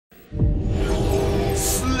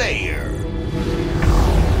Slayer.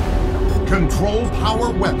 Control power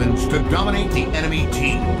weapons to dominate the enemy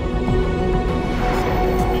team.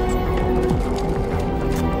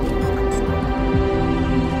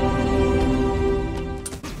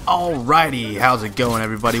 Alrighty, how's it going,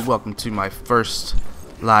 everybody? Welcome to my first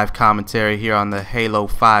live commentary here on the Halo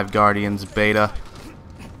 5 Guardians beta.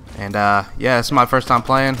 And yeah, this is my first time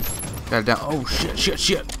playing. Got it down. Oh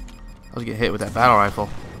shit. I was getting hit with that battle rifle.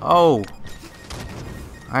 Oh,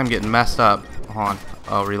 I'm getting messed up. Hold on.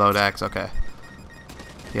 Oh, reload X. Okay.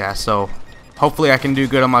 Yeah, so hopefully I can do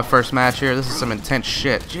good on my first match here. This is some intense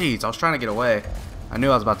shit. Jeez, I was trying to get away. I knew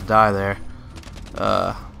I was about to die there.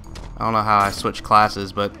 I don't know how I switched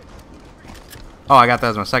classes, but oh, I got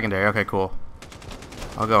that as my secondary. Okay, cool.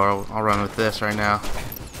 I'll run with this right now.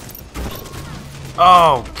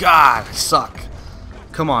 Oh God, I suck.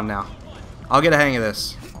 Come on now. I'll get a hang of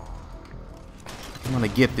this. I'm gonna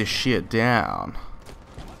get this shit down.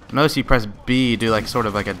 Notice you press B, do like sort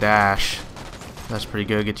of like a dash. That's pretty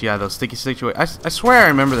good. Get you out of those sticky situations. I swear I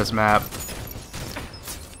remember this map.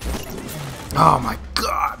 Oh my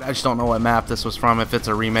God, I just don't know what map this was from, if it's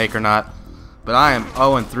a remake or not. But I am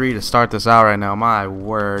 0-3 to start this out right now. My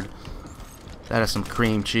word, that is some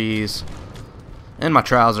cream cheese. And my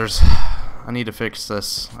trousers. I need to fix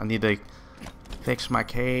this. I need to fix my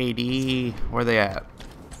KD. Where are they at?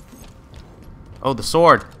 Oh, the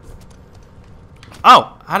sword.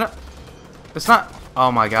 Oh, I don't. It's not.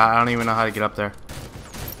 Oh my God, I don't even know how to get up there.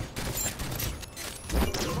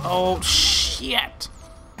 Oh shit.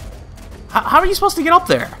 How are you supposed to get up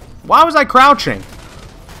there? Why was I crouching?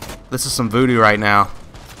 This is some voodoo right now.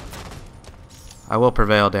 I will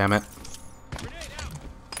prevail, damn it.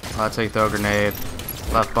 Oh, that's how you throw a grenade.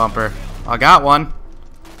 Left bumper. I got one.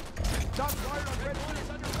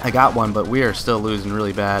 But we are still losing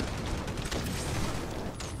really bad.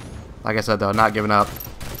 Like I said though, not giving up.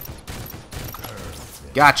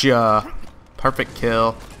 Gotcha. Perfect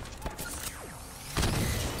kill.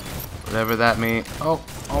 Whatever that means. Oh,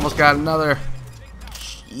 almost got another.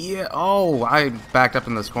 Yeah. Oh, I backed up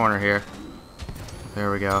in this corner here.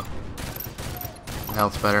 There we go.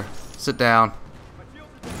 Health's better. Sit down.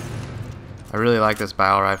 I really like this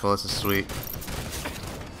battle rifle. This is sweet.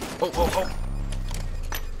 Oh.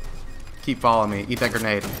 Keep following me. Eat that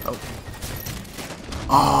grenade. Oh.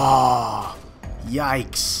 Oh.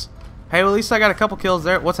 Yikes. Hey, well, at least I got a couple kills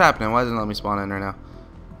there. What's happening? Why doesn't it let me spawn in right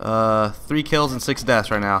now? 3 kills and 6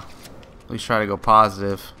 deaths right now. At least try to go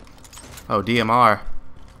positive. Oh, DMR.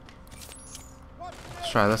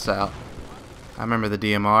 Let's try this out. I remember the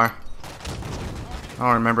DMR. I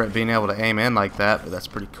don't remember it being able to aim in like that, but that's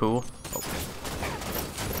pretty cool.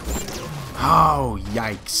 Oh,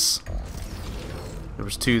 yikes. There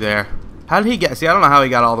was 2 there. How did he get? See, I don't know how he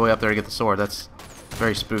got all the way up there to get the sword. That's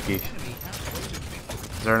very spooky.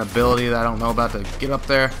 Is there an ability that I don't know about to get up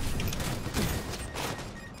there?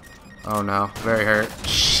 Oh no, very hurt.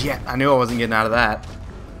 Shit, I knew I wasn't getting out of that.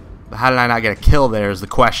 But how did I not get a kill there is the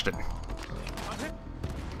question.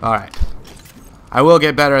 Alright. I will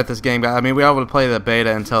get better at this game. I mean, we are able to play the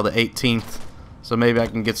beta until the 18th. So maybe I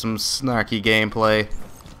can get some snarky gameplay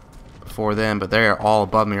before then. But they are all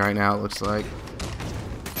above me right now, it looks like.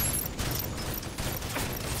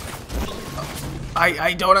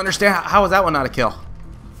 I don't understand. How was that one not a kill?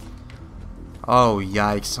 Oh,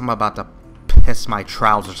 yikes. I'm about to piss my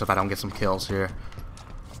trousers if I don't get some kills here.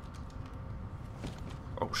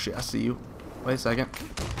 Oh, shit. I see you. Wait a second.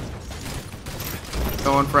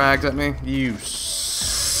 Throwing frags at me. You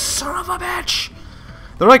son of a bitch.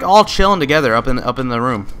 They're like all chilling together up in the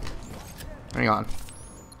room. Hang on.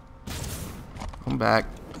 Come back.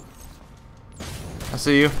 I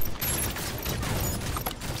see you.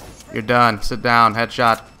 You're done. Sit down.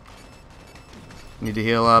 Headshot. Need to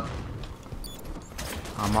heal up.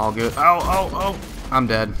 I'm all good. Oh. I'm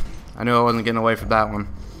dead. I knew I wasn't getting away from that one.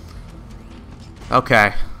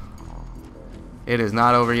 Okay. It is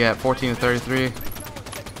not over yet. 14 to 33.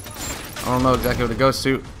 I don't know exactly what the ghost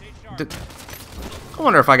suit did. I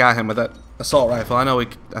wonder if I got him with that assault rifle.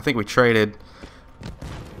 I think we traded.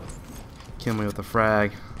 Kill me with the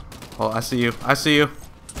frag. Oh, I see you.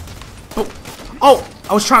 Oh,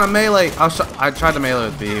 I was trying to melee. I tried to melee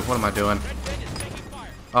with B. What am I doing?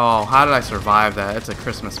 Oh, how did I survive that? It's a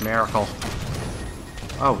Christmas miracle.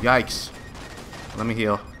 Oh, yikes. Let me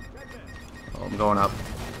heal. Oh, I'm going up.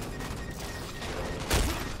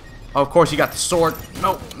 Oh, of course you got the sword.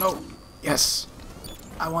 No. Yes.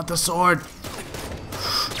 I want the sword.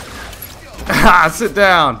 Sit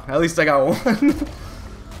down. At least I got one.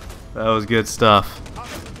 That was good stuff.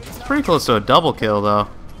 It's pretty close to a double kill, though.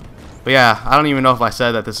 But yeah, I don't even know if I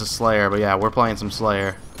said that this is Slayer, but yeah, we're playing some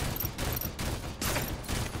Slayer.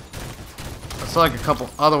 saw like a couple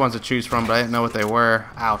other ones to choose from, but I didn't know what they were.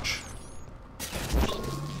 Ouch.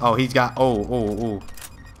 Oh, he's got... Oh.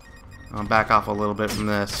 I'll back off a little bit from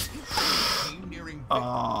this.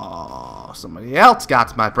 Oh, somebody else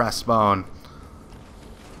got my breastbone.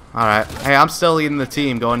 Alright. Hey, I'm still leading the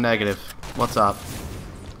team, going negative. What's up?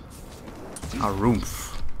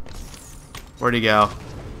 Rumph. Where'd he go?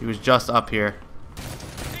 He was just up here.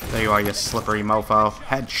 There you are, you slippery mofo.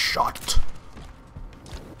 Headshot.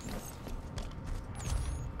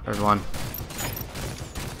 There's one.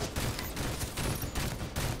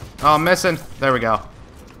 Oh, I'm missing. There we go.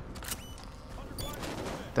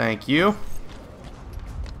 Thank you.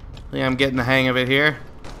 Yeah, I'm getting the hang of it here.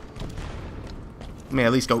 Let me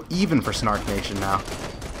at least go even for Snark Nation now.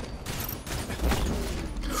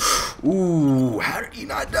 Ooh, how did he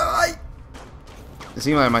not die? It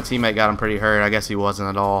seemed like my teammate got him pretty hurt. I guess he wasn't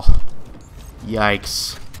at all.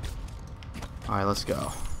 Yikes. Alright, let's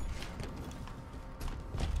go.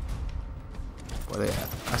 Where they at?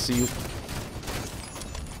 I see you.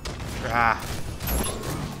 Ah.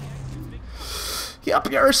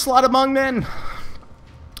 Yep, you're a slut among men.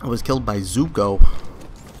 I was killed by Zuko.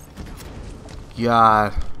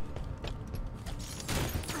 God.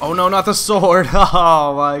 Oh no, not the sword.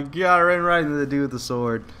 Oh my god, I ran right into the dude with the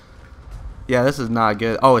sword. Yeah, this is not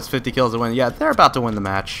good. Oh, it's 50 kills to win. Yeah, they're about to win the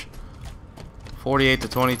match. 48 to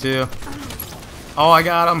 22. Oh, I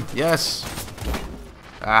got him. Yes.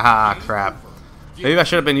 Ah, crap. Maybe I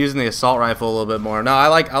should have been using the assault rifle a little bit more. No, I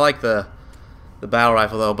like the battle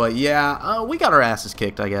rifle though. But yeah, we got our asses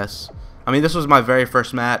kicked, I guess. I mean, this was my very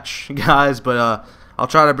first match, guys. But I'll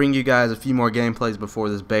try to bring you guys a few more gameplays before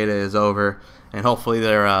this beta is over, and hopefully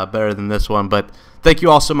they're better than this one. But thank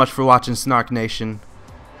you all so much for watching, Snark Nation,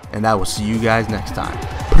 and I will see you guys next time.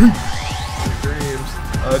 Peace. Dreams.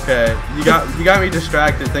 Okay, you got me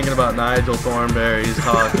distracted thinking about Nigel Thornberry's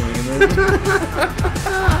talking.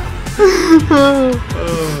 Oh,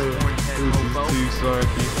 this is too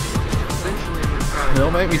snarky.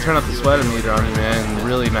 Don't make me turn up the sweat meter on you, man, and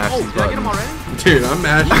really mash these buttons. Dude, I'm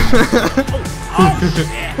mashing. Oh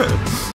shit!